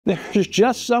There's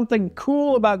just something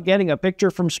cool about getting a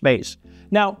picture from space.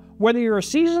 Now, whether you're a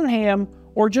seasoned ham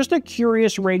or just a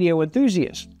curious radio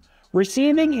enthusiast,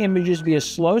 receiving images via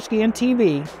slow-scan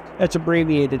TV, that's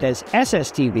abbreviated as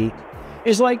SSTV,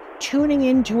 is like tuning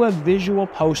into a visual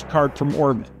postcard from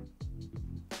orbit.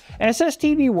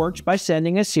 SSTV works by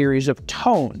sending a series of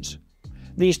tones.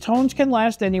 These tones can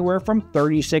last anywhere from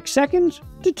 36 seconds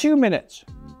to 2 minutes.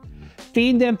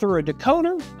 Feed them through a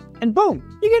decoder, and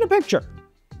boom, you get a picture.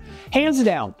 Hands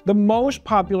down, the most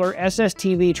popular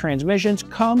SSTV transmissions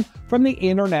come from the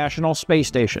International Space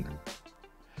Station.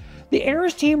 The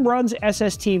ARIS team runs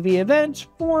SSTV events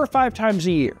 4 or 5 times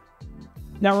a year.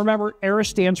 Now remember, ARIS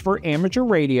stands for Amateur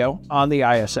Radio on the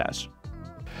ISS.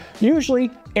 Usually,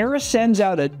 ARIS sends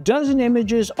out a dozen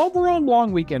images over a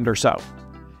long weekend or so.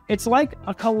 It's like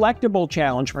a collectible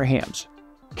challenge for hams.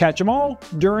 Catch them all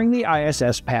during the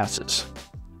ISS passes.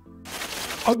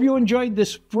 Hope you enjoyed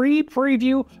this free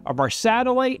preview of our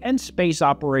satellite and space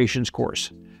operations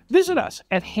course. Visit us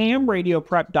at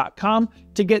hamradioprep.com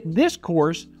to get this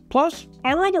course plus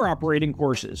our other operating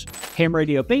courses, Ham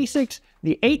Radio Basics,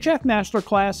 the HF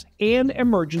Masterclass, and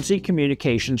Emergency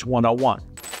Communications 101.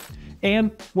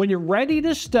 And when you're ready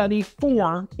to study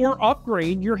for or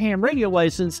upgrade your ham radio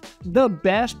license, the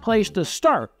best place to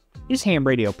start is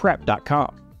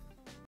hamradioprep.com.